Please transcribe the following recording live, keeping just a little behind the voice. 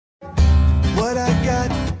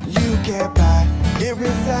can't buy. It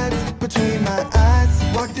resides between my eyes.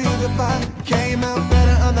 Walked through the fire, came out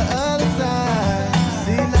better on the other side.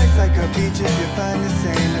 See, life's like a beach if you find the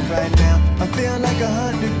sand. And right now, I feel like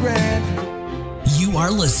 100 grand. You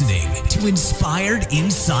are listening to Inspired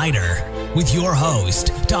Insider with your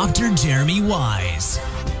host, Dr. Jeremy Weisz.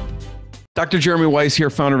 Dr. Jeremy Weisz here,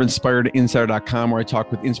 founder of InspiredInsider.com, where I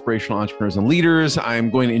talk with inspirational entrepreneurs and leaders. I'm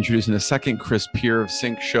going to introduce in a second Chris Peer of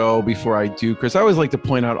Sync Show. Before I do, Chris, I always like to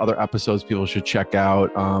point out other episodes people should check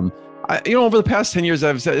out. Over the past 10 years,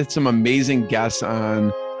 I've had some amazing guests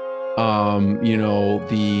on,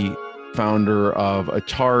 the founder of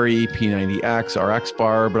Atari, P90X, RX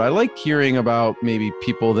Bar, but I like hearing about maybe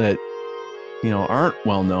people that aren't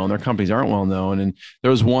well known, their companies aren't well known. And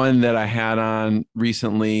there was one that I had on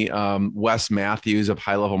recently, Wes Matthews of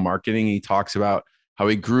High Level Marketing. He talks about how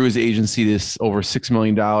he grew his agency to over $6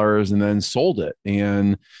 million and then sold it.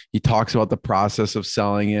 And he talks about the process of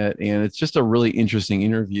selling it. And it's just a really interesting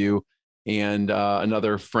interview. And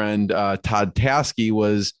another friend, Todd Taskey,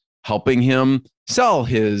 was helping him sell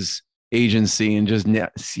his agency, and just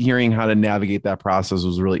hearing how to navigate that process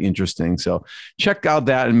was really interesting. So check out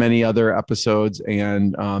that and many other episodes.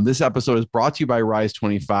 And this episode is brought to you by Rise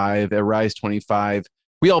 25. At Rise 25,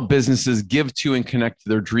 we help businesses give to and connect to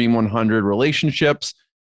their Dream 100 relationships.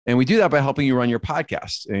 And we do that by helping you run your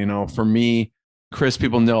podcast. For me, Chris,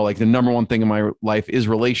 people know like the number one thing in my life is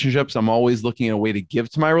relationships. I'm always looking at a way to give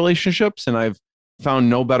to my relationships. And I've found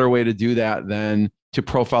no better way to do that than to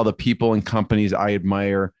profile the people and companies I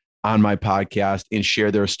admire on my podcast and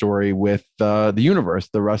share their story with the universe,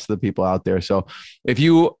 the rest of the people out there. So if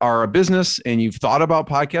you are a business and you've thought about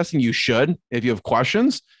podcasting, you should. If you have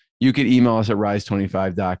questions, you can email us at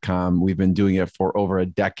rise25.com. We've been doing it for over a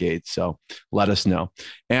decade. So let us know.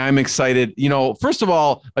 And I'm excited. First of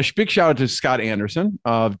all, a big shout out to Scott Anderson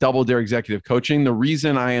of Double Dare Executive Coaching. The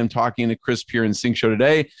reason I am talking to Chris Peer and Sync Show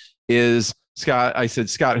today is Scott. I said,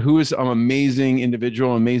 Scott, who is an amazing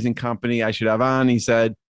individual, amazing company I should have on? He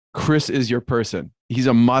said, Chris is your person. He's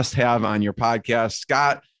a must-have on your podcast.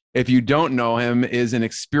 Scott, if you don't know him, is an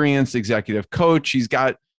experienced executive coach. He's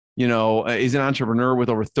got, he's an entrepreneur with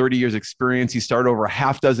over 30 years experience. He started over a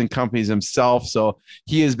half dozen companies himself. So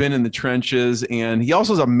he has been in the trenches, and he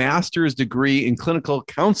also has a master's degree in clinical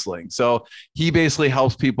counseling. So he basically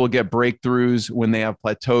helps people get breakthroughs when they have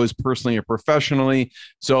plateaus personally or professionally.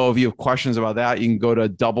 So if you have questions about that, you can go to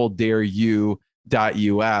doubledareyou.us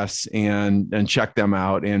and check them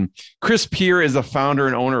out. And Chris Peer is the founder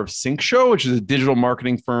and owner of Sync Show, which is a digital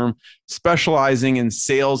marketing firm specializing in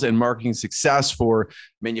sales and marketing success for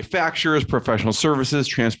manufacturers, professional services,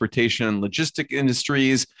 transportation, and logistic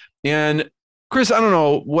industries. And Chris, I don't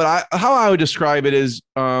know how I would describe it is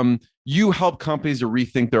you help companies to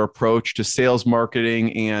rethink their approach to sales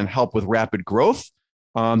marketing and help with rapid growth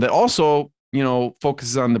that also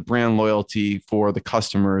focuses on the brand loyalty for the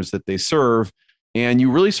customers that they serve. And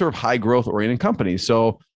you really serve high growth oriented companies.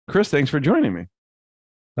 So Chris, thanks for joining me.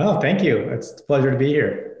 Oh, thank you. It's a pleasure to be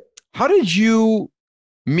here. How did you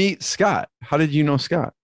meet Scott? How did you know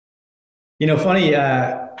Scott? Funny,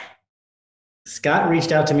 Scott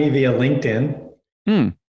reached out to me via LinkedIn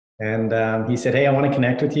and he said, hey, I want to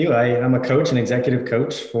connect with you. I'm a coach, an executive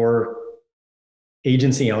coach for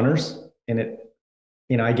agency owners. And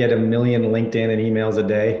I get 1 million LinkedIn and emails a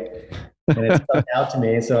day, and it stuck out to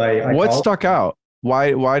me. So I what stuck out?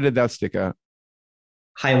 Why did that stick out?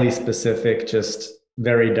 Highly specific, just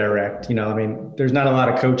very direct. There's not a lot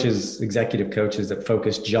of coaches, executive coaches, that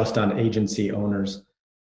focus just on agency owners.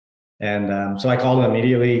 And so I called him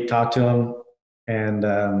immediately, talked to him,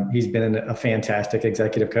 and he's been a fantastic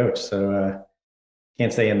executive coach. So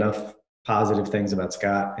can't say enough positive things about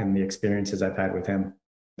Scott and the experiences I've had with him.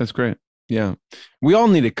 That's great. Yeah. We all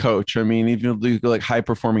need a coach. Even like high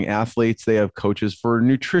performing athletes, they have coaches for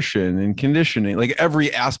nutrition and conditioning, like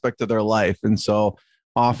every aspect of their life. And so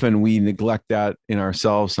often we neglect that in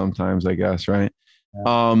ourselves sometimes, I guess. Right.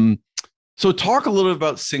 Yeah. So talk a little bit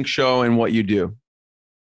about Sync Show and what you do.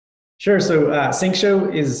 Sure. So Sync Show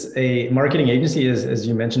is a marketing agency, as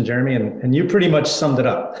you mentioned, Jeremy, and you pretty much summed it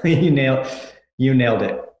up. You nailed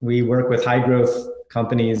it. We work with high growth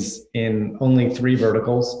companies in only 3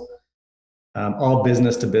 verticals. All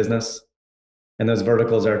business to business. And those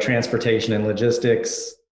verticals are transportation and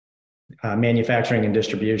logistics, manufacturing and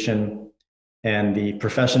distribution, and the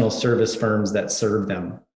professional service firms that serve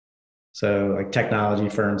them. So like technology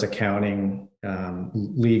firms, accounting,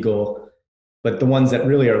 legal, but the ones that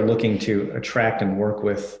really are looking to attract and work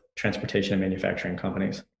with transportation and manufacturing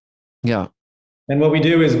companies. Yeah. And what we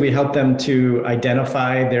do is we help them to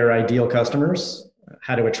identify their ideal customers,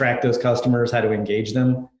 how to attract those customers, how to engage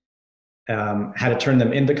them, how to turn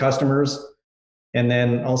them into customers, and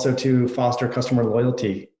then also to foster customer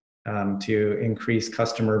loyalty, to increase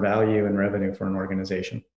customer value and revenue for an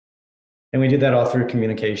organization. And we did that all through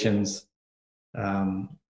communications,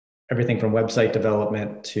 everything from website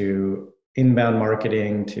development to inbound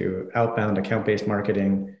marketing to outbound account-based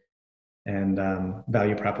marketing and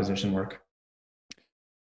value proposition work.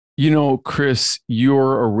 Chris,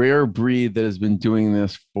 you're a rare breed that has been doing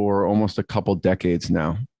this for almost a couple decades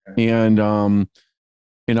now. And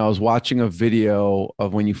I was watching a video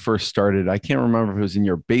of when you first started. I can't remember if it was in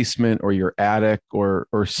your basement or your attic or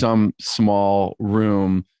some small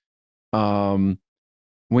room. When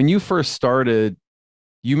you first started,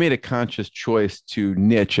 you made a conscious choice to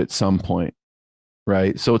niche at some point,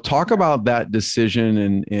 right? So talk about that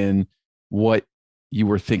decision and what you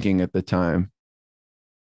were thinking at the time.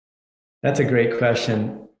 That's a great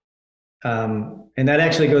question. And that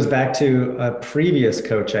actually goes back to a previous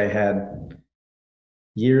coach I had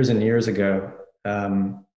years and years ago.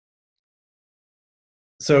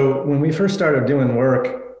 So when we first started doing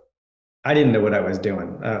work, I didn't know what I was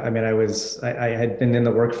doing. I had been in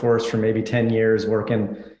the workforce for maybe 10 years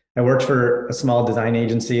working. I worked for a small design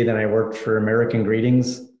agency. Then I worked for American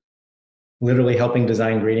Greetings, literally helping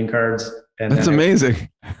design greeting cards. And that's amazing.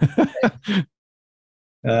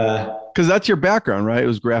 Because that's your background, right? It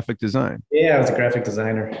was graphic design. Yeah, I was a graphic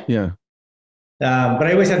designer. Yeah. But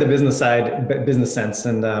I always had the business side, business sense,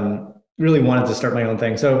 and really wanted to start my own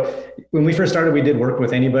thing. So when we first started, we did work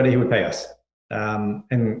with anybody who would pay us,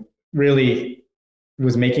 and really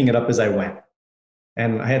was making it up as I went.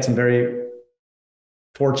 And I had some very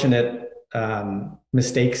fortunate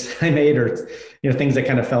mistakes I made, or things that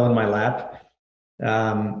kind of fell in my lap,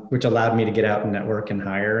 which allowed me to get out and network and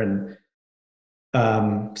hire, and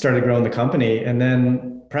started growing the company. And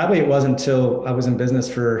then probably it wasn't until I was in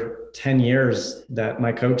business for 10 years that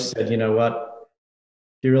my coach said, you know what,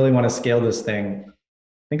 if you really want to scale this thing,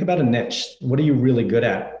 think about a niche. What are you really good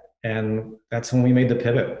at? And that's when we made the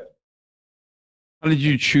pivot. How did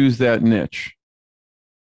you choose that niche?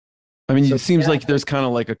 I mean, it seems like there's kind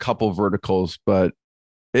of like a couple verticals, but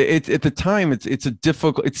at the time it's a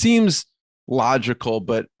difficult, it seems logical,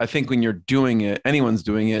 but I think when you're doing it, anyone's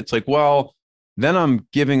doing it, it's like, well, then I'm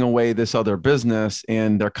giving away this other business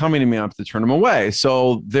and they're coming to me, I have to turn them away.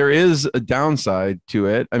 So there is a downside to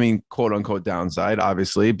it. I mean, quote unquote downside,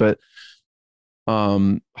 obviously, but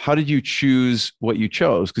how did you choose what you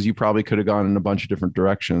chose? Because you probably could have gone in a bunch of different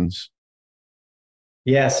directions.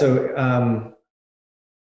 Yeah. So,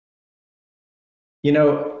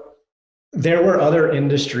 there were other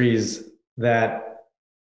industries that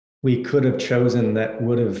we could have chosen that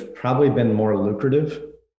would have probably been more lucrative.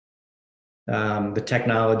 The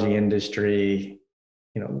technology industry,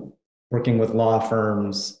 working with law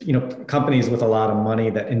firms, companies with a lot of money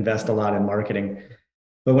that invest a lot in marketing.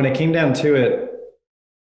 But when it came down to it,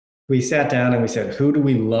 we sat down and we said, who do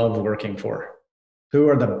we love working for? Who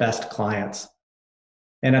are the best clients?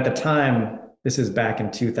 And at the time, this is back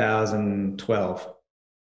in 2012,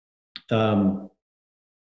 about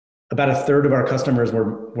a third of our customers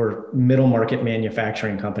were middle market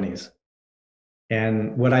manufacturing companies.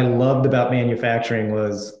 And what I loved about manufacturing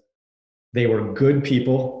was they were good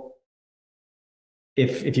people.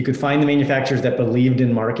 If you could find the manufacturers that believed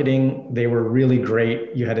in marketing, they were really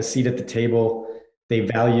great. You had a seat at the table. They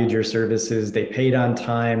valued your services. They paid on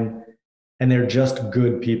time, and they're just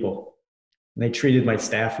good people. And they treated my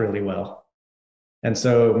staff really well. And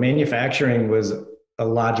so manufacturing was a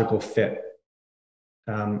logical fit.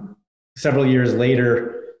 Several years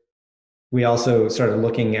later, we also started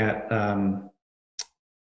looking at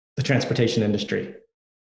the transportation industry.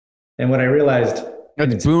 And what I realized,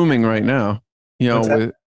 it's booming right now,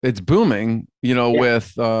 it's booming,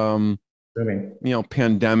 with, booming.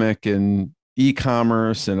 Pandemic and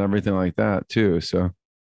e-commerce and everything like that too. So,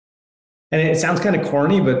 and it sounds kind of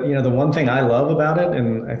corny, but the one thing I love about it,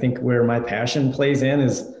 and I think where my passion plays in,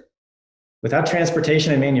 is without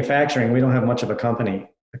transportation and manufacturing, we don't have much of a country.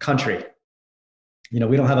 We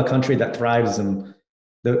don't have a country that thrives, and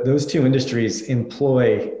those two industries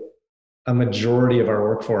employ a majority of our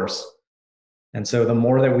workforce. And so the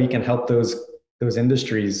more that we can help those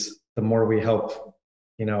industries, the more we help,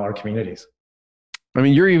 our communities. I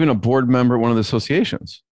mean, you're even a board member at one of the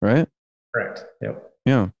associations, right? Correct. Yep.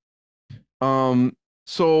 Yeah.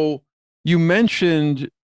 So you mentioned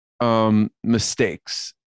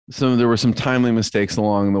mistakes. So there were some timely mistakes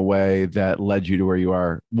along the way that led you to where you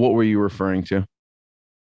are. What were you referring to?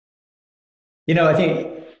 I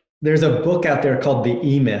think there's a book out there called The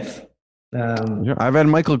E-Myth. I've had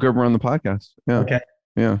Michael Gerber on the podcast. Yeah. Okay.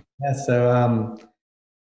 Yeah. Yeah. So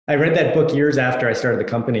I read that book years after I started the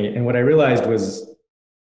company. And what I realized was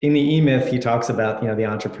in the E-Myth, he talks about, the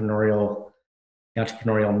entrepreneurial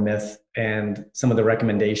myth and some of the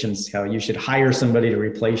recommendations, how you should hire somebody to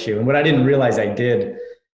replace you. And what I didn't realize I did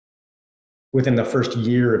within the first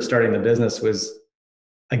year of starting the business was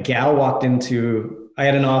a gal walked into, I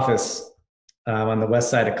had an office on the west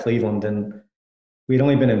side of Cleveland, and we'd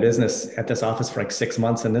only been in business at this office for like 6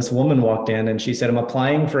 months. And this woman walked in and she said, "I'm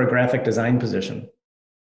applying for a graphic design position."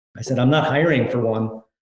 I said, "I'm not hiring for one.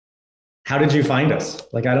 How did you find us?"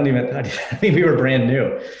 Like, I think we were brand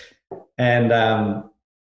new. And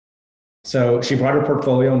so she brought her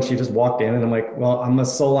portfolio and she just walked in, and I'm like, "Well, I'm a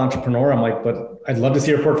sole entrepreneur." I'm like, "But I'd love to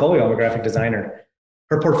see her portfolio. I'm a graphic designer."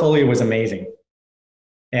 Her portfolio was amazing.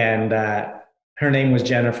 And her name was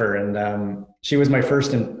Jennifer. And she was my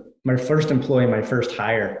first employee, my first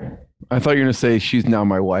hire. I thought you were going to say she's now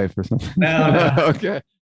my wife or something. No. Okay.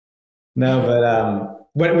 No, but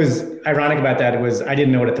what was ironic about that was I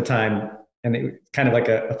didn't know it at the time, and it was kind of like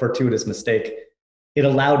a fortuitous mistake. It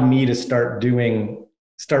allowed me to start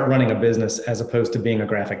running a business as opposed to being a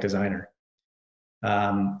graphic designer.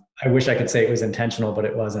 I wish I could say it was intentional, but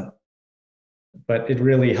it wasn't. But it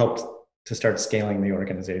really helped to start scaling the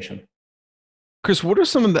organization. Chris, what are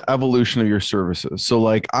some of the evolution of your services? So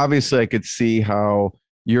like, obviously I could see how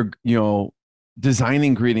you're,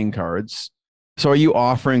 designing greeting cards. So are you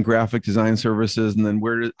offering graphic design services? And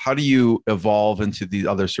then how do you evolve into these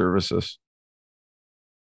other services?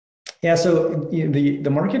 Yeah, so the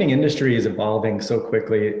marketing industry is evolving so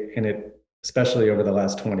quickly, and especially over the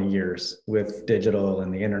last 20 years with digital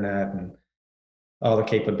and the internet and all the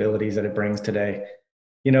capabilities that it brings today.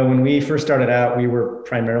 When we first started out, we were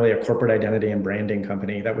primarily a corporate identity and branding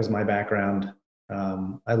company. That was my background.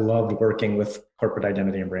 I loved working with corporate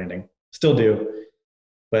identity and branding, still do,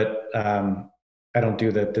 but I don't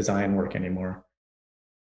do the design work anymore.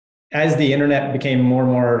 As the internet became more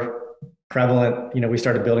and more prevalent, we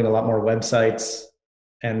started building a lot more websites.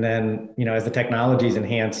 And then, as the technologies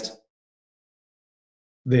enhanced,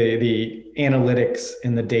 the analytics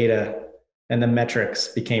and the data and the metrics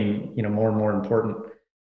became, more and more important.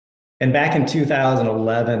 And back in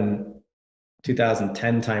 2011,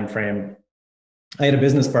 2010 timeframe, I had a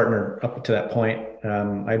business partner up to that point.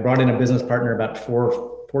 I brought in a business partner about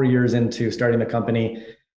four years into starting the company.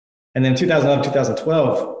 And then 2011,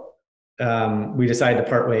 2012, we decided to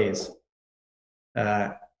part ways.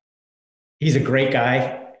 He's a great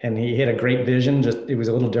guy and he had a great vision. Just, it was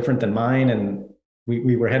a little different than mine. And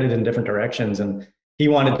we were headed in different directions. And he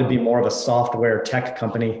wanted to be more of a software tech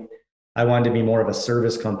company. I wanted to be more of a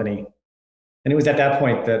service company. And it was at that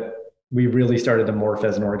point that we really started to morph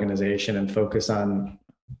as an organization and focus on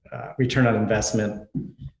return on investment,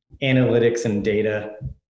 analytics, and data.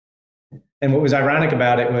 And what was ironic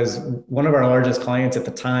about it was one of our largest clients at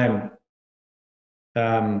the time,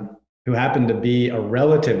 who happened to be a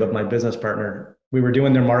relative of my business partner, we were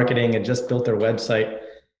doing their marketing and just built their website.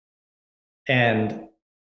 And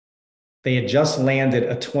they had just landed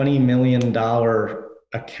a $20 million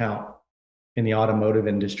account in the automotive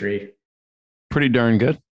industry. Pretty darn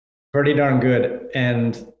good. Pretty darn good.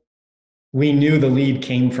 And we knew the lead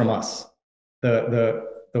came from us. The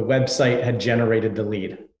website had generated the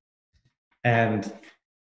lead. And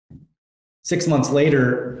 6 months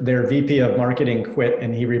later, their VP of marketing quit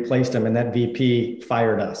and he replaced him, and that VP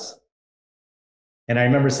fired us. And I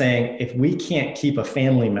remember saying, if we can't keep a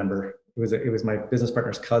family member, it was my business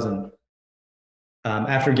partner's cousin,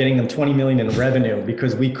 after getting them 20 million in revenue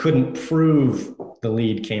because we couldn't prove the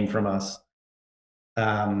lead came from us,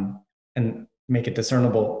 and make it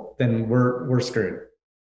discernible, then we're screwed.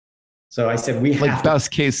 So I said, we have like best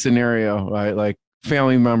case scenario, right? Like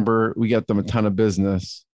family member, we get them a ton of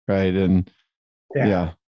business, right? And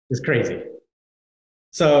yeah. It's crazy.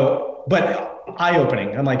 So, but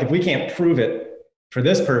eye-opening. I'm like, if we can't prove it for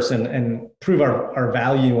this person and prove our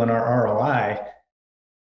value and our ROI,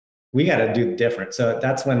 we got to do different. So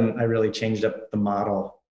that's when I really changed up the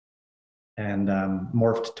model and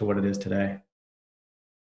morphed to what it is today.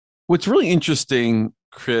 What's really interesting,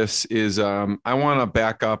 Chris, is I want to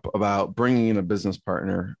back up about bringing in a business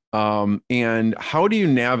partner. And how do you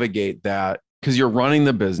navigate that? Because you're running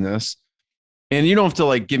the business and you don't have to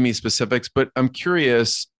like give me specifics, but I'm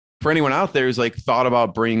curious for anyone out there who's like thought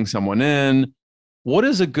about bringing someone in, what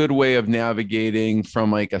is a good way of navigating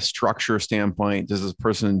from like a structure standpoint? Does this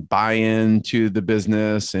person buy into the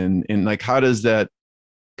business and like, how does that,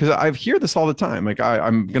 because I hear this all the time. Like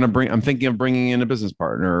I'm thinking of bringing in a business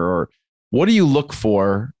partner, or what do you look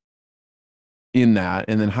for in that?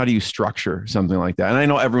 And then how do you structure something like that? And I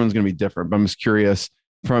know everyone's going to be different, but I'm just curious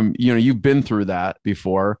from, you've been through that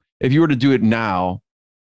before. If you were to do it now,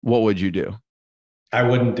 what would you do? I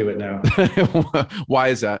wouldn't do it now. Why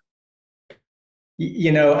is that?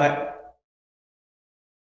 You know,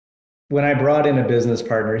 when I brought in a business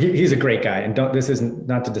partner, he's a great guy, and this isn't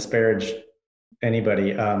not to disparage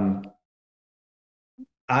anybody.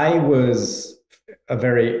 I was a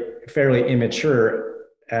fairly immature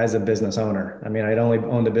as a business owner. I mean, I'd only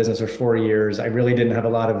owned the business for 4 years. I really didn't have a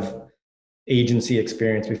lot of agency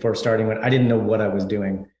experience before starting it. I didn't know what I was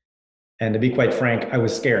doing. And to be quite frank, I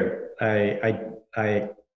was scared. I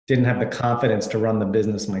didn't have the confidence to run the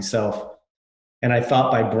business myself. And I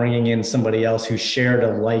thought by bringing in somebody else who shared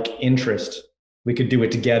a like interest, we could do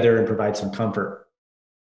it together and provide some comfort.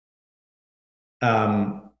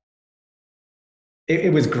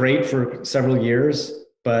 It was great for several years,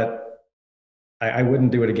 but I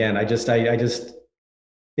wouldn't do it again. I just,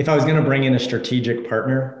 if I was going to bring in a strategic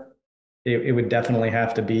partner, it would definitely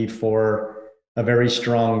have to be for a very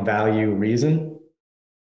strong value reason.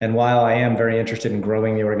 And while I am very interested in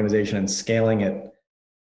growing the organization and scaling it,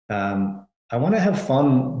 I want to have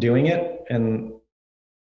fun doing it. And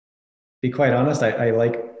be quite honest, I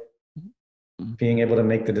like being able to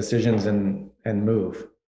make the decisions and move.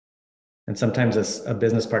 And sometimes a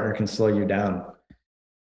business partner can slow you down.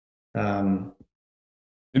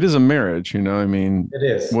 It is a marriage, you know, I mean, It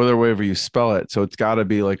is. whatever you spell it. So it's got to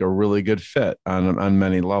be like a really good fit on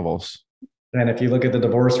many levels. And if you look at the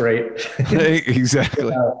divorce rate,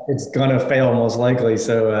 Exactly. it's going to fail most likely.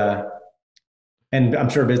 So, and I'm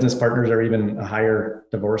sure business partners are even a higher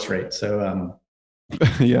divorce rate. So,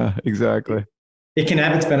 Yeah, exactly. it can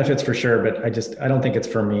have its benefits for sure, but I don't think it's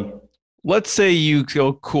for me. Let's say you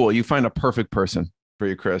go, cool, you find a perfect person for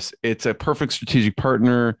you, Chris. It's a perfect strategic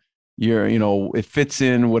partner. It fits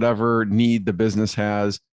in whatever need the business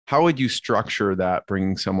has. How would you structure that,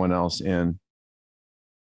 bringing someone else in?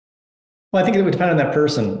 Well, I think it would depend on that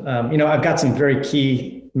person. I've got some very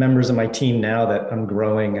key members of my team now that I'm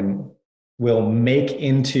growing and will make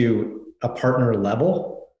into a partner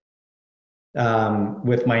level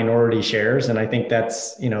with minority shares. And I think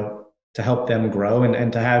that's, to help them grow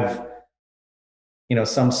and to have,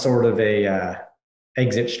 some sort of a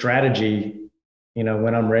exit strategy,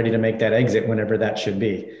 when I'm ready to make that exit, whenever that should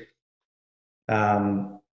be.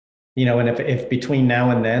 And if between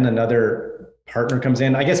now and then another partner comes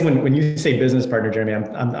in, I guess when you say business partner, Jeremy,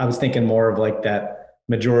 I was thinking more of like that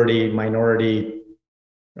majority, minority,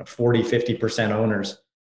 40, 50% owners,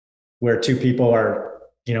 where two people are,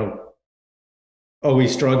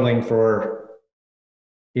 always struggling for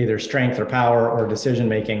either strength or power or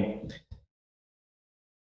decision-making.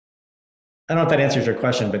 I don't know if that answers your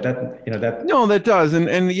question, but that. No, that does.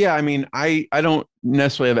 And yeah, I mean, I don't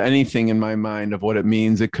necessarily have anything in my mind of what it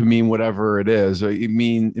means. It could mean whatever it is.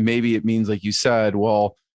 Maybe it means, like you said,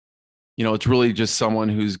 well, it's really just someone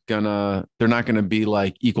they're not going to be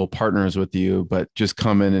like equal partners with you, but just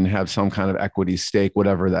come in and have some kind of equity stake,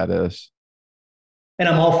 whatever that is. And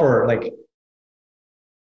I'm all for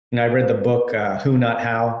I read the book, Who Not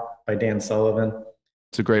How by Dan Sullivan.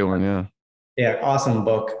 It's a great one. Yeah. Yeah. Awesome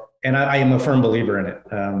book. And I am a firm believer in it.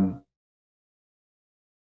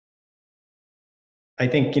 I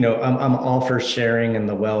think, I'm all for sharing in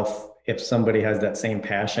the wealth. If somebody has that same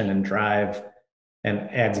passion and drive and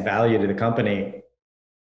adds value to the company,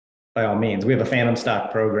 by all means. We have a phantom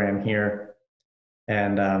stock program here,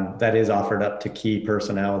 and that is offered up to key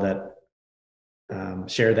personnel that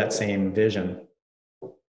share that same vision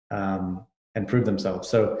and prove themselves.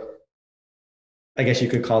 So I guess you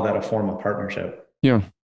could call that a form of partnership. Yeah.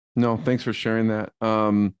 No, thanks for sharing that.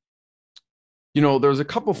 There's a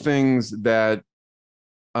couple things that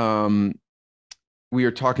we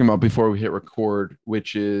are talking about before we hit record,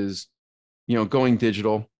 which is, going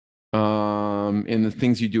digital, and the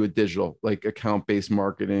things you do with digital, like account-based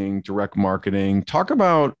marketing, direct marketing. Talk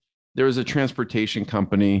about, there was a transportation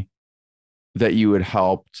company that you had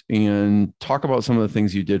helped, and talk about some of the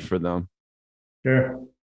things you did for them. Sure.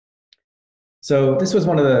 So this was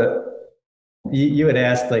one of you had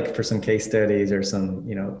asked like for some case studies or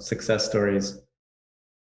some, success stories.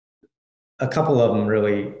 A couple of them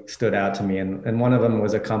really stood out to me. And one of them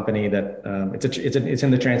was a company that it's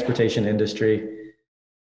in the transportation industry,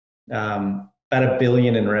 about $1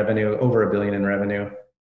 billion in revenue, over $1 billion in revenue.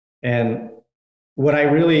 And what I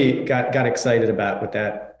really got excited about with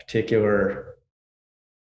that particular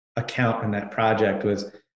account and that project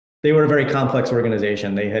was they were a very complex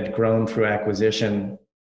organization. They had grown through acquisition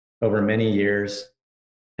over many years,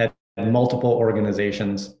 had multiple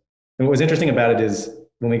organizations. And what was interesting about it is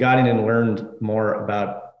when we got in and learned more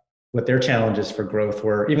about what their challenges for growth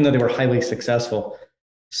were, even though they were highly successful,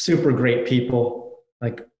 super great people,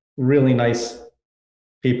 like really nice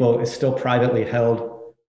people, it's still privately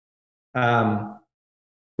held. what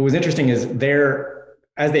was interesting is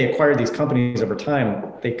as they acquired these companies over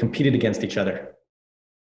time, they competed against each other,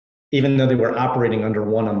 even though they were operating under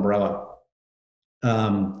one umbrella.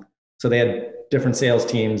 So they had different sales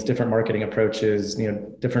teams, different marketing approaches,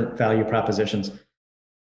 different value propositions.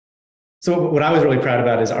 So what I was really proud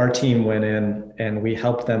about is our team went in and we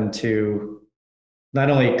helped them to not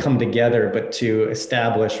only come together, but to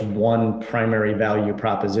establish one primary value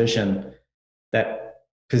proposition that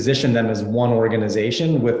positioned them as one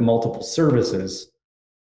organization with multiple services,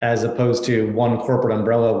 as opposed to one corporate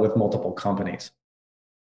umbrella with multiple companies.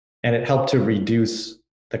 And it helped to reduce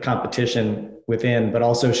the competition within, but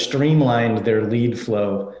also streamlined their lead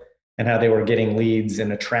flow and how they were getting leads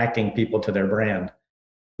and attracting people to their brand.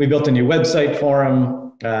 We built a new website for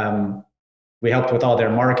them. We helped with all their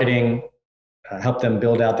marketing, helped them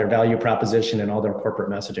build out their value proposition and all their corporate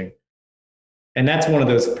messaging. And that's one of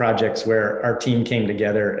those projects where our team came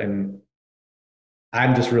together, and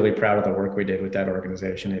I'm just really proud of the work we did with that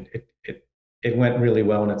organization. It went really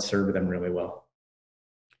well, and it served them really well.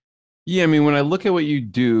 Yeah, I mean, when I look at what you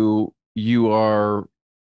do, you are,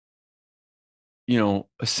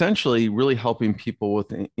 essentially really helping people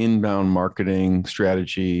with an inbound marketing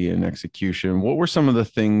strategy and execution. What were some of the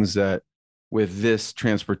things that with this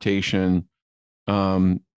transportation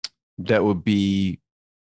that would be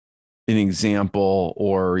an example,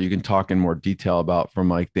 or you can talk in more detail about from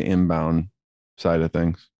like the inbound side of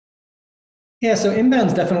things? Yeah, so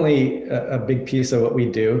inbound's definitely a big piece of what we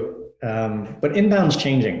do, but inbound's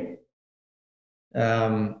changing.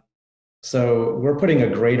 So we're putting a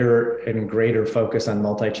greater and greater focus on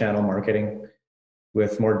multi-channel marketing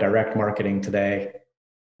with more direct marketing today.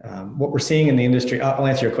 What we're seeing in the industry, I'll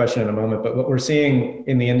answer your question in a moment, but what we're seeing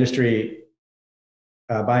in the industry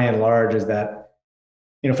by and large is that,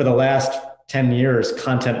 for the last 10 years,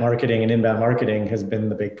 content marketing and inbound marketing has been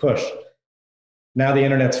the big push. Now the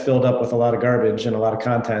internet's filled up with a lot of garbage and a lot of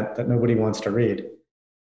content that nobody wants to read.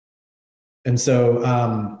 And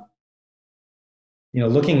so,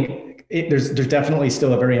 there's definitely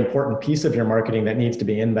still a very important piece of your marketing that needs to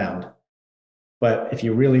be inbound. But if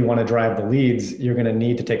you really want to drive the leads, you're going to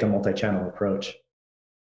need to take a multi-channel approach.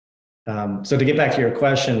 So to get back to your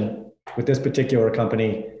question, with this particular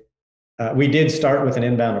company, we did start with an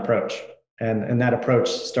inbound approach. And that approach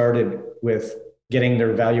started with getting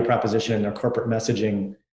their value proposition and their corporate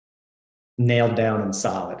messaging nailed down and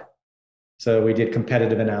solid. So we did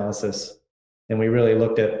competitive analysis, and we really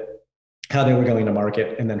looked at how they were going to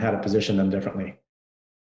market and then how to position them differently.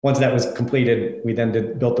 Once that was completed, we then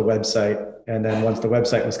built the website. And then once the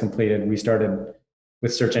website was completed, we started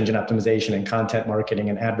with search engine optimization and content marketing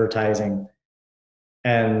and advertising.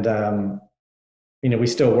 And, we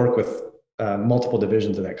still work with multiple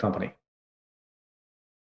divisions of that company.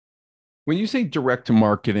 When you say direct to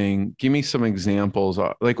marketing, give me some examples.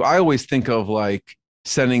 Like I always think of like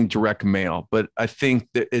sending direct mail, but I think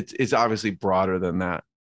that it's obviously broader than that.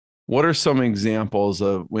 What are some examples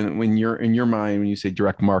of when you're in your mind, when you say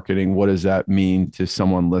direct marketing, what does that mean to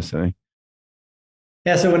someone listening?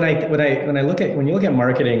 Yeah. So when you look at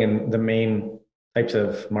marketing and the main types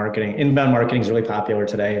of marketing, inbound marketing is really popular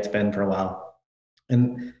today. It's been for a while.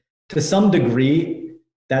 And to some degree,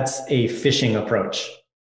 that's a fishing approach.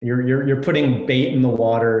 You're putting bait in the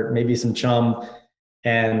water, maybe some chum.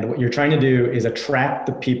 And what you're trying to do is attract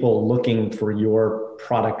the people looking for your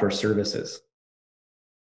product or services.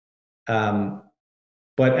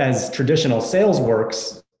 But as traditional sales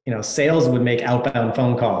works, sales would make outbound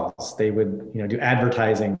phone calls. They would, do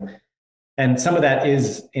advertising. And some of that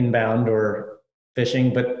is inbound or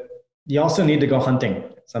fishing, but you also need to go hunting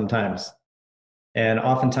sometimes. And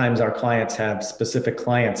oftentimes our clients have specific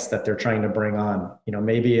clients that they're trying to bring on.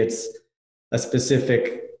 Maybe it's a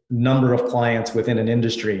specific number of clients within an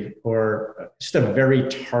industry or just a very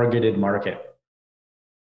targeted market.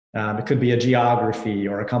 It could be a geography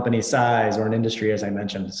or a company size or an industry, as I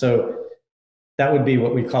mentioned. So that would be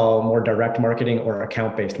what we call more direct marketing or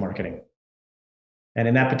account-based marketing. And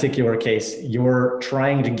in that particular case, you're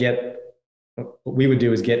trying to what we would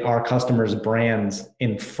do is get our customers' brands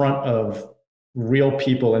in front of real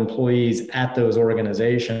people, employees at those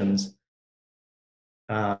organizations.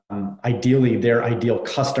 Ideally, their ideal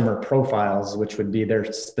customer profiles, which would be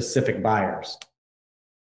their specific buyers.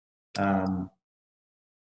 And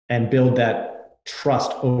build that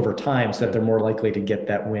trust over time so that they're more likely to get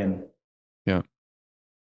that win. Yeah. Of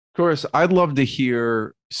course, I'd love to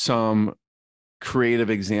hear some creative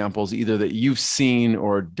examples, either that you've seen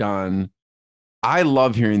or done. I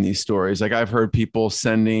love hearing these stories. Like I've heard people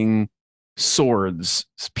sending swords,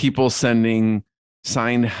 people sending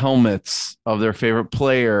signed helmets of their favorite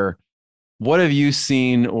player. what have you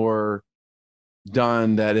seen or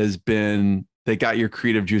done that got your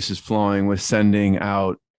creative juices flowing with sending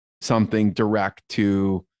out something direct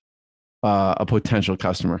to a potential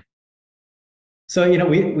customer? So,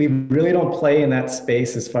 we really don't play in that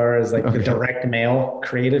space as far as like the Okay. direct mail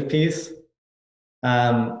creative piece.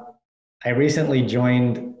 Um, I recently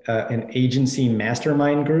joined an agency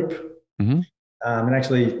mastermind group. Mhm. And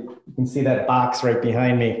actually, you can see that box right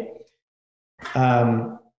behind me.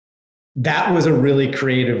 That was a really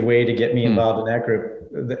creative way to get me involved in that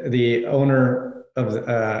group. The owner of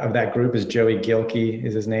that group is Joey Gilkey,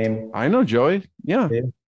 is his name. I know Joey. Yeah. Yeah.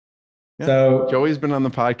 Yeah. So Joey's been on the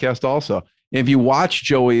podcast also. If you watch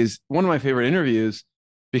Joey's, one of my favorite interviews,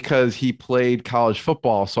 because he played college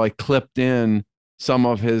football. So I clipped in some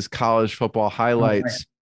of his college football highlights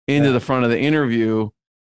into the front of the interview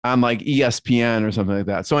on like ESPN or something like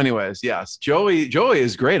that. So anyways, yes, Joey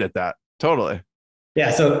is great at that. Totally.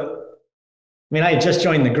 yeah, so I mean, I had just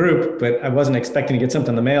joined the group, but I wasn't expecting to get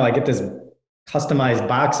something in the mail. I get this customized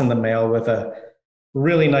box in the mail with a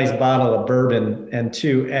really nice bottle of bourbon and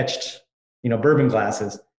two etched, bourbon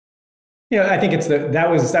glasses. I think that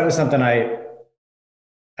was something I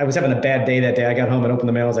was having a bad day that day. I got home and opened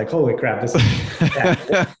the mail. I was like, holy crap, this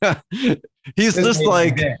He's this just made my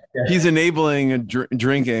like, day. Yeah. he's enabling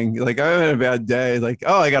drinking. Like, I had a bad day. Like,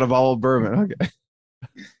 oh, I got a bottle of bourbon. Okay.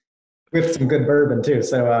 With some good bourbon too.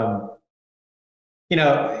 So,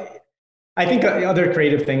 I think other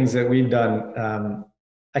creative things that we've done,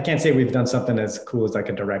 I can't say we've done something as cool as like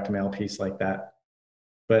a direct mail piece like that,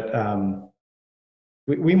 but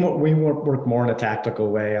we work more in a tactical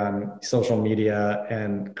way on social media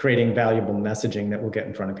and creating valuable messaging that will get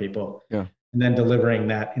in front of people. Yeah. And then delivering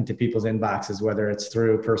that into people's inboxes, whether it's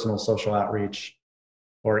through personal social outreach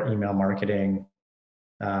or email marketing,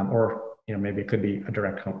 or maybe it could be a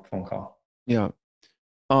direct phone call. Yeah.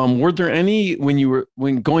 Were there any,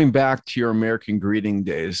 when going back to your American greeting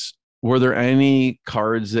days, were there any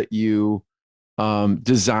cards that you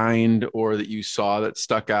designed or that you saw that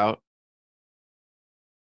stuck out?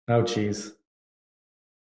 Oh, geez.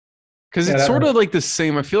 Because it's sort of like the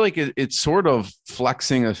same. I feel like it's sort of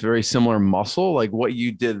flexing a very similar muscle. Like what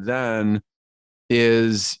you did then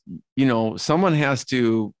is, someone has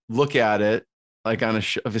to look at it like on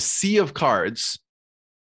a sea of cards,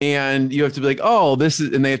 and you have to be like, oh, this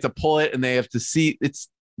is, and they have to pull it and they have to see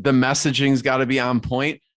the messaging's got to be on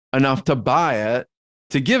point enough to buy it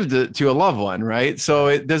to give to a loved one, right?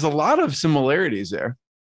 So there's a lot of similarities there.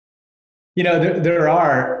 There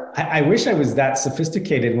are. I wish I was that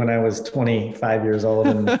sophisticated when I was 25 years old,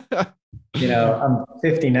 and I'm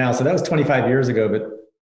 50 now, so that was 25 years ago. But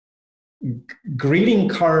greeting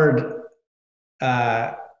card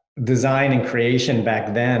design and creation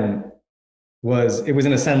back then was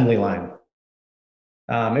an assembly line.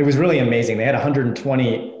 It was really amazing. They had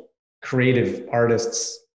 120 creative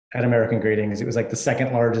artists at American Greetings. It was like the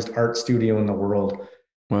second largest art studio in the world.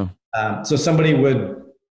 Wow. So somebody would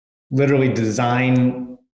literally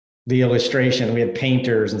design the illustration. We had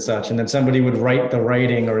painters and such, and then somebody would write the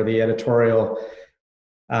writing or the editorial.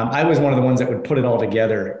 I was one of the ones that would put it all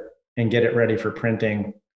together and get it ready for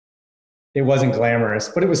printing. It wasn't glamorous,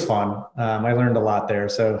 but it was fun. I learned a lot there.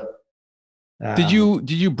 So, did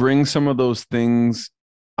you bring some of those things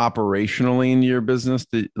operationally into your business,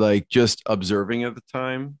 like just observing at the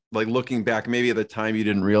time, like looking back, maybe at the time you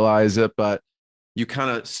didn't realize it, but you kind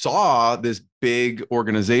of saw this big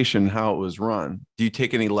organization, how it was run. Do you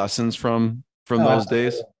take any lessons from those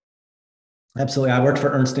days? Absolutely. I worked for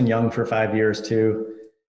Ernst & Young for 5 years too.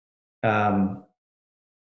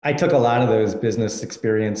 I took a lot of those business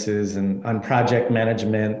experiences and on project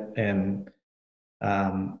management and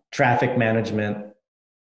traffic management,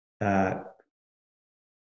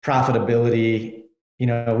 profitability,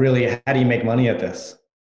 really, how do you make money at this?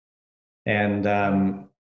 And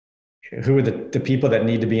who are the people that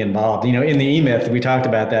need to be involved? In the E-Myth, we talked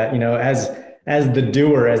about that, as the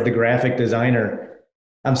doer, as the graphic designer,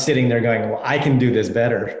 I'm sitting there going, well, I can do this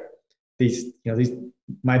better.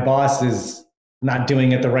 My boss is not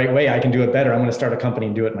doing it the right way. I can do it better. I'm going to start a company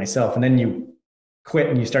and do it myself. And then you quit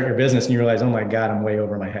and you start your business and you realize, oh my God, I'm way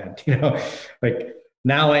over my head. Like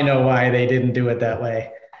now I know why they didn't do it that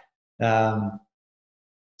way.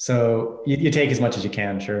 So you take as much as you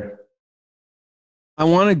can. Sure. I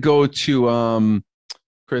want to go to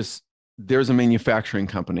Chris. There's a manufacturing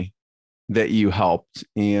company that you helped,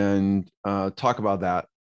 and talk about that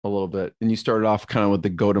a little bit. And you started off kind of with the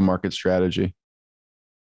go-to-market strategy.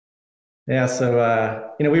 Yeah,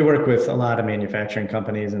 so we work with a lot of manufacturing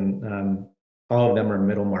companies, and all of them are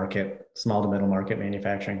middle market, small to middle market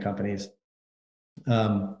manufacturing companies.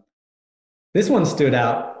 This one stood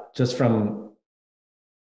out just from,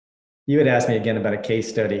 you had asked me again about a case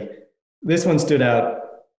study. This one stood out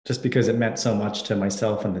just because it meant so much to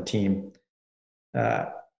myself and the team.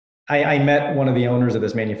 I met one of the owners of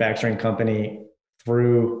this manufacturing company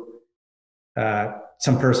through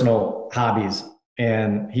some personal hobbies.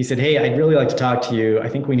 And he said, "Hey, I'd really like to talk to you. I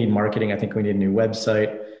think we need marketing. I think we need a new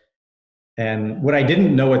website." And what I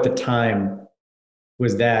didn't know at the time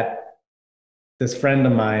was that this friend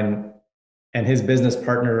of mine and his business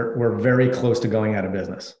partner were very close to going out of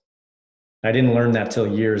business. I didn't learn that till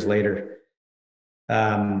years later.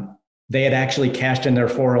 They had actually cashed in their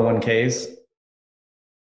 401ks.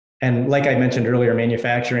 And like I mentioned earlier,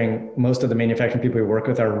 manufacturing, most of the manufacturing people we work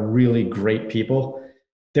with are really great people.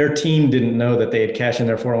 Their team didn't know that they had cashed in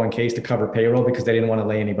their 401ks to cover payroll because they didn't want to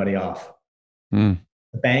lay anybody off. The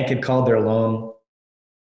bank had called their loan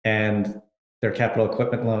and their capital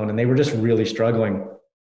equipment loan, and they were just really struggling.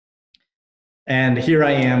 And here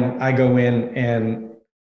I am, I go in and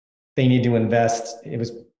they need to invest. It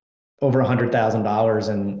was over $100,000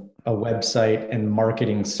 in a website and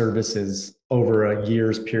marketing services over a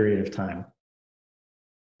year's period of time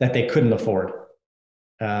that they couldn't afford.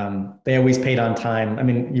 They always paid on time. I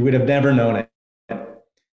mean, you would have never known it.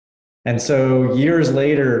 And so years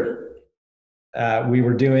later, we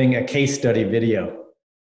were doing a case study video.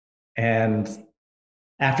 And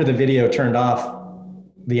after the video turned off,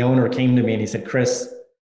 the owner came to me and he said, "Chris,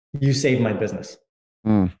 you saved my business."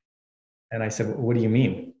 And I said, "What do you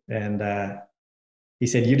mean?" And he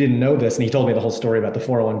said, "You didn't know this." And he told me the whole story about the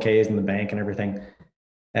 401ks and the bank and everything.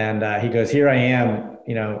 And he goes, "Here I am,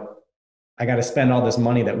 I got to spend all this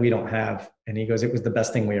money that we don't have." And he goes, "It was the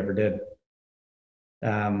best thing we ever did."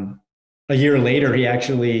 A year later, he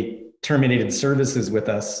actually terminated services with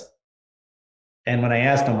us. And when I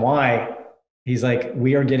asked him why, he's like,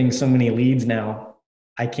 "We are getting so many leads now.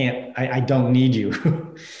 I don't need you."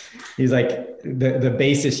 He's like, the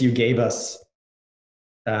basis you gave us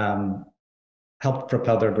helped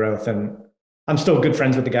propel their growth. And I'm still good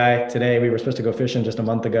friends with the guy today. We were supposed to go fishing just a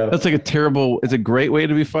month ago. That's like it's a great way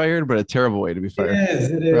to be fired, but a terrible way to be fired.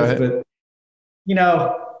 It is. Right? But,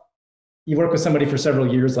 you work with somebody for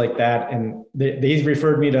several years like that, and he's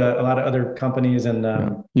referred me to a lot of other companies.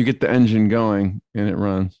 And you get the engine going and it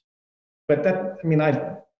runs. But that made,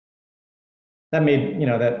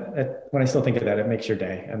 that when I still think of that, it makes your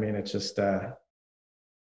day. I mean, it's just,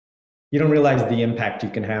 you don't realize the impact you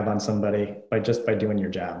can have on somebody by doing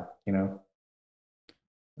your job,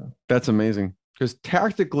 That's amazing. Because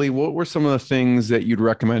tactically, what were some of the things that you'd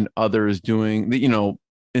recommend others doing that,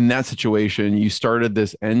 in that situation, you started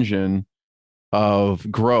this engine of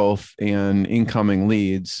growth and incoming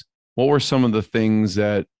leads. What were some of the things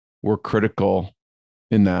that were critical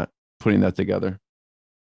in that, putting that together?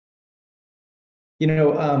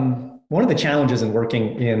 One of the challenges in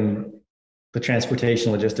working in the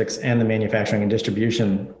transportation, logistics, and the manufacturing and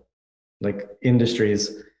distribution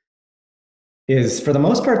industries is, for the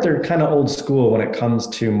most part, they're kind of old school when it comes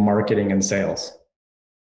to marketing and sales.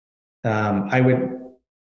 I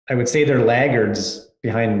would say they're laggards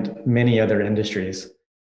behind many other industries,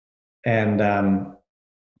 and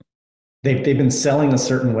they've been selling a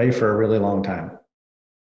certain way for a really long time.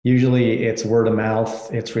 Usually, it's word of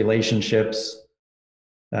mouth, it's relationships.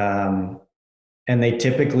 And they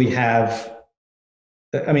typically have,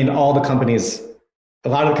 a lot of the companies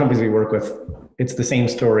we work with, it's the same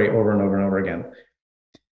story over and over and over again.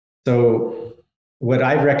 So what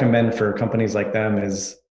I recommend for companies like them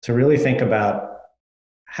is to really think about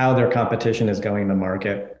how their competition is going to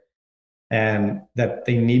market, and that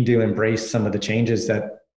they need to embrace some of the changes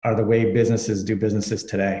that are the way businesses do businesses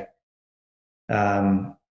today.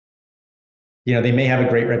 They may have a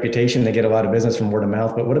great reputation, they get a lot of business from word of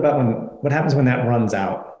mouth, but what happens when that runs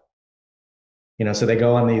out? So they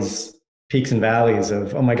go on these peaks and valleys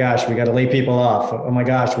of, "Oh my gosh, we got to lay people off. Oh my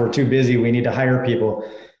gosh, we're too busy. We need to hire people."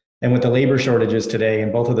 And with the labor shortages today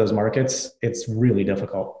in both of those markets, it's really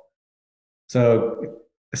difficult. So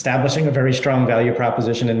establishing a very strong value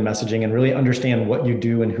proposition and messaging, and really understand what you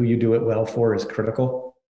do and who you do it well for, is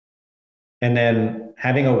critical. And then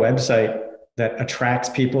having a website that attracts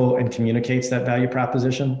people and communicates that value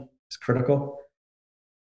proposition is critical.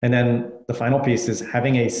 And then the final piece is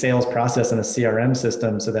having a sales process and a CRM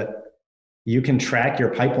system so that you can track your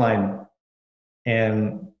pipeline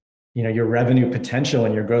and your revenue potential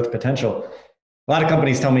and your growth potential. A lot of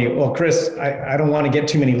companies tell me, "Well, Chris, I don't want to get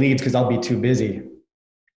too many leads because I'll be too busy."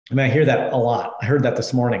 I hear that a lot. I heard that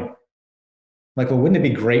this morning. Well, wouldn't it be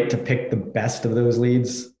great to pick the best of those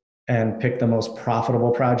leads and pick the most profitable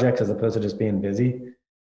projects as opposed to just being busy?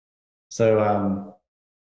 So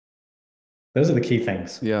those are the key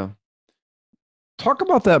things. Yeah. talk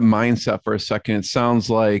about that mindset for a second. It sounds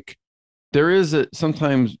like there is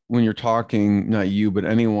sometimes when you're talking, not you, but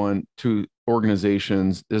anyone to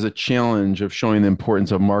organizations, there's a challenge of showing the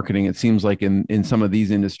importance of marketing. It seems like in some of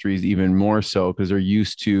these industries, even more so because they're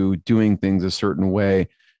used to doing things a certain way.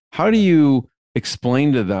 How do you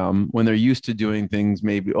explain to them when they're used to doing things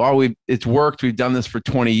maybe, it's worked, we've done this for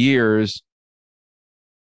 20 years.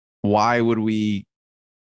 Why would we,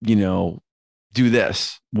 do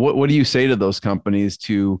this? What do you say to those companies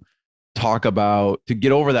to talk about, to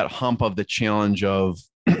get over that hump of the challenge of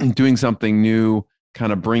doing something new,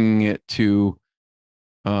 kind of bringing it to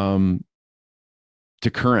current,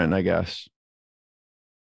 I guess?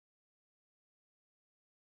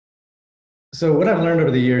 So what I've learned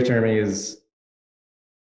over the years, Jeremy, is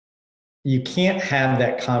you can't have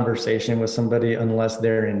that conversation with somebody unless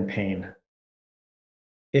they're in pain.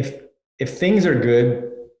 If things are good,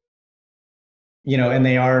 and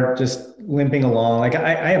they are just limping along. Like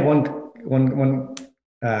I have one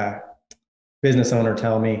business owner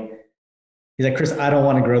tell me, he's like, Chris, I don't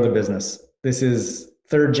want to grow the business. This is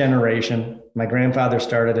third generation. My grandfather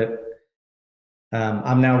started it.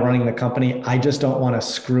 I'm now running the company. I just don't want to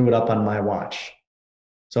screw it up on my watch.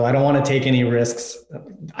 So I don't want to take any risks.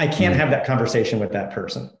 I can't have that conversation with that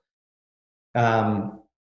person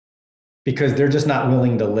because they're just not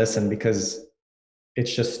willing to listen because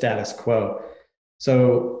it's just status quo.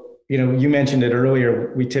 So, you mentioned it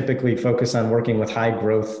earlier, we typically focus on working with high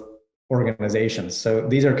growth organizations. So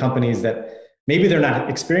these are companies that maybe they're not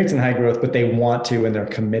experiencing high growth, but they want to, and they're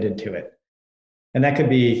committed to it. And that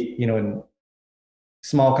could be, in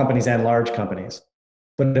small companies and large companies.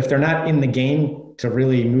 But if they're not in the game to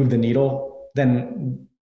really move the needle, then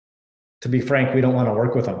to be frank, we don't want to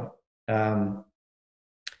work with them.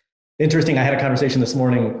 Interesting. I had a conversation this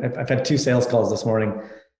morning. I've had 2 sales calls this morning.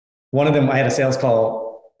 One of them I had a sales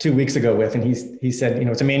call 2 weeks ago with, and he said,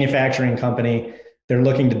 it's a manufacturing company. They're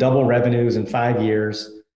looking to double revenues in 5 years.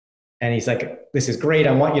 And he's like, this is great.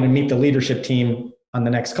 I want you to meet the leadership team on the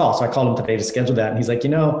next call. So I called him today to schedule that. And he's like,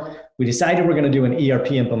 we decided we're going to do an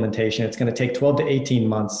ERP implementation. It's going to take 12 to 18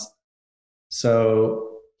 months.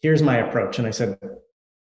 So here's my approach. And I said,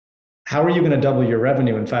 how are you going to double your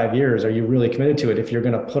revenue in 5 years? Are you really committed to it if you're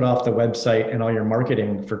going to put off the website and all your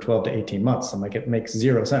marketing for 12 to 18 months? I'm like, it makes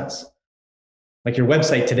 0 sense. Like your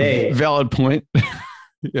website today. Valid point. Yeah.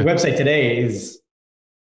 Your website today is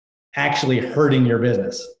actually hurting your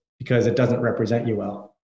business because it doesn't represent you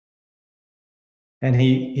well. And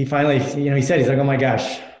he finally, he said, he's like, oh my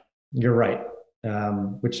gosh, you're right.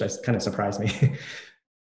 Which just kind of surprised me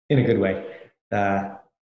in a good way.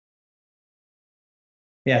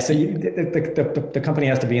 Yeah, so the company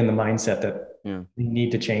has to be in the mindset that they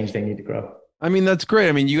need to change, they need to grow. I mean, that's great.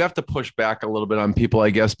 I mean, you have to push back a little bit on people,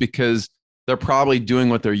 I guess, because they're probably doing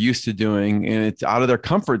what they're used to doing and it's out of their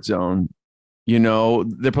comfort zone. They're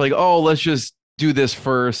probably like, oh, let's just do this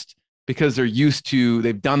first because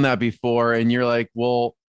they've done that before. And you're like,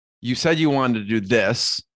 well, you said you wanted to do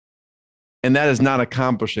this and that is not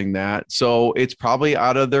accomplishing that. So it's probably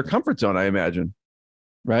out of their comfort zone, I imagine,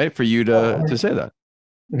 right? For you to say that.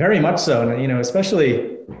 Very much so. And,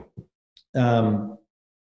 especially in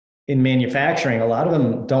manufacturing, a lot of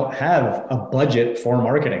them don't have a budget for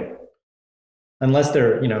marketing unless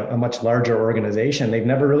they're, a much larger organization. They've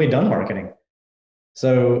never really done marketing.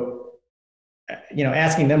 So,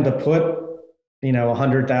 asking them to put,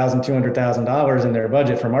 $100,000, $200,000 in their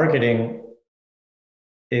budget for marketing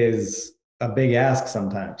is a big ask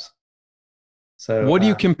sometimes. So what do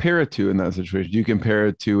you compare it to in that situation? Do you compare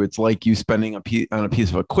it to, it's like you spending on a piece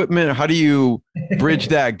of equipment? How do you bridge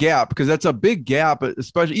that gap? Because that's a big gap,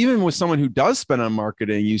 especially even with someone who does spend on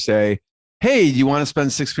marketing. You say, hey, do you want to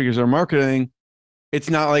spend 6 figures on marketing? It's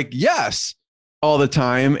not like, yes, all the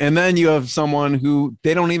time. And then you have someone who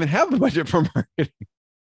they don't even have the budget for marketing.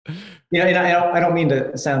 And I don't mean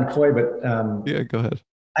to sound coy, but yeah, go ahead.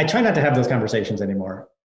 I try not to have those conversations anymore.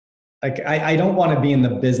 Like I don't want to be in the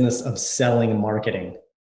business of selling marketing.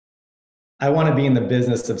 I want to be in the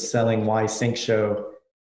business of selling why Sync Show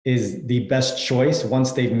is the best choice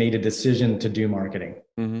once they've made a decision to do marketing.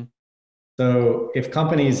 Mm-hmm. So if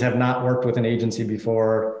companies have not worked with an agency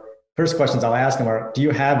before, first questions I'll ask them are, do you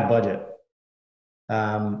have budget?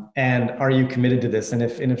 And are you committed to this? And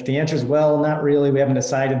if the answer is, well, not really, we haven't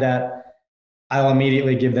decided that, I'll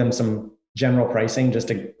immediately give them some general pricing just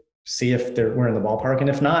to see if we're in the ballpark. And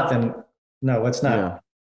if not, then no, let's not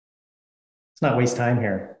waste time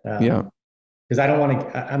here. Because I don't want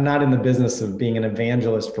to, I'm not in the business of being an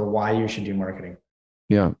evangelist for why you should do marketing.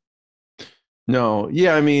 Yeah. No.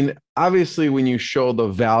 Yeah. I mean, obviously when you show the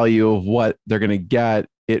value of what they're going to get,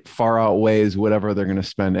 it far outweighs whatever they're going to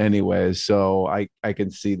spend anyways. So I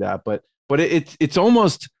can see that, but it's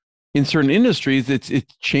almost in certain industries,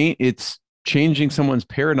 it's changing someone's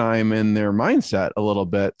paradigm and their mindset a little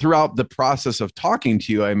bit throughout the process of talking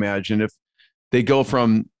to you. I imagine if they go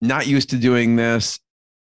from not used to doing this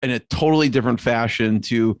in a totally different fashion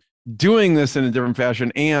to doing this in a different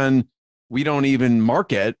fashion, and we don't even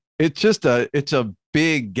market, it's a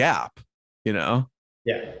big gap, you know?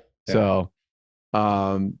 Yeah. So,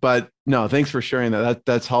 but no, thanks for sharing that.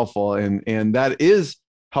 That's helpful. And that is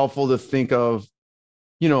helpful to think of,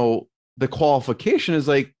 you know, the qualification is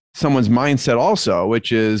like someone's mindset also,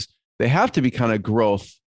 which is they have to be kind of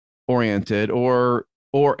growth oriented or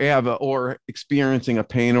experiencing a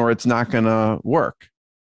pain, or it's not going to work,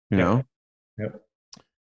 you know? Yep.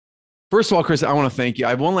 First of all, Chris, I want to thank you. I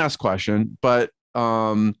have one last question, but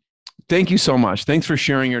thank you so much. Thanks for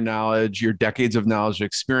sharing your knowledge, your decades of knowledge and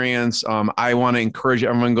experience. I want to encourage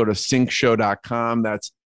everyone to go to syncshow.com.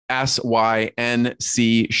 That's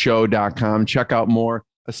syncshow.com. Check out more,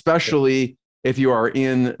 especially if you are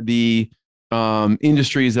in the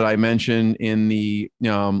industries that I mentioned in the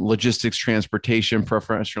logistics, transportation,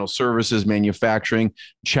 professional services, manufacturing.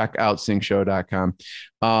 Check out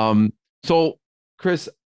syncshow.com. So, Chris,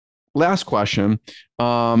 last question.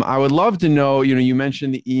 I would love to know, you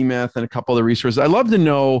mentioned the E-Myth and a couple of the resources. I'd love to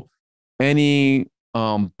know any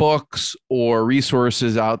books or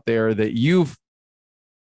resources out there that you've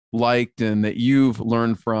liked and that you've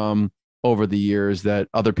learned from over the years that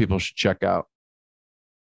other people should check out.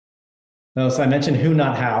 No, so I mentioned Who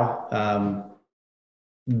Not How.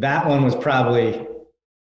 That one was probably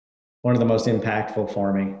one of the most impactful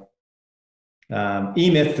for me.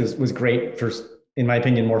 E-Myth was great for, in my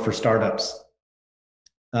opinion, more for startups.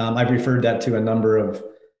 I've referred that to a number of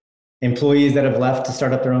employees that have left to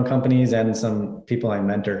start up their own companies and some people I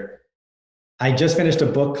mentor. I just finished a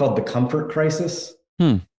book called The Comfort Crisis,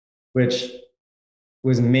 which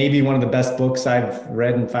was maybe one of the best books I've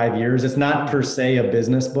read in 5 years. It's not per se a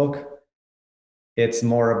business book. It's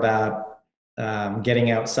more about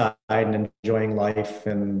getting outside and enjoying life,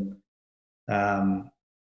 and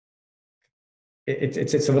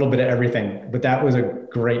it's a little bit of everything. But that was a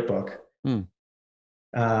great book. Yeah,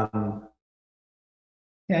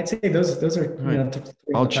 I'd say those are. Right.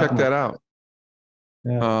 I'll check that out.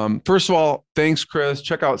 Yeah. First of all, thanks, Chris.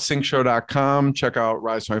 Check out syncshow.com. Check out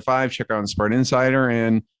Rise 25. Check out Inspired Insider,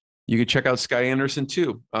 and you can check out Sky Anderson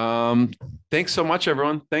too. Thanks so much,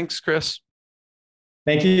 everyone. Thanks, Chris.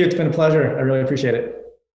 Thank you. It's been a pleasure. I really appreciate it.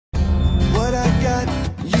 What I got,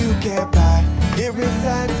 you can't buy. It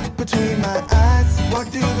resides between my eyes. Walked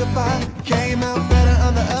through the fire, came out better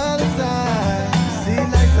on the other side. See,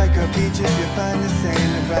 life's like a beach if you find the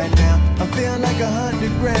sand. And right now, I'm feeling like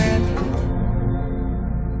 $100 grand.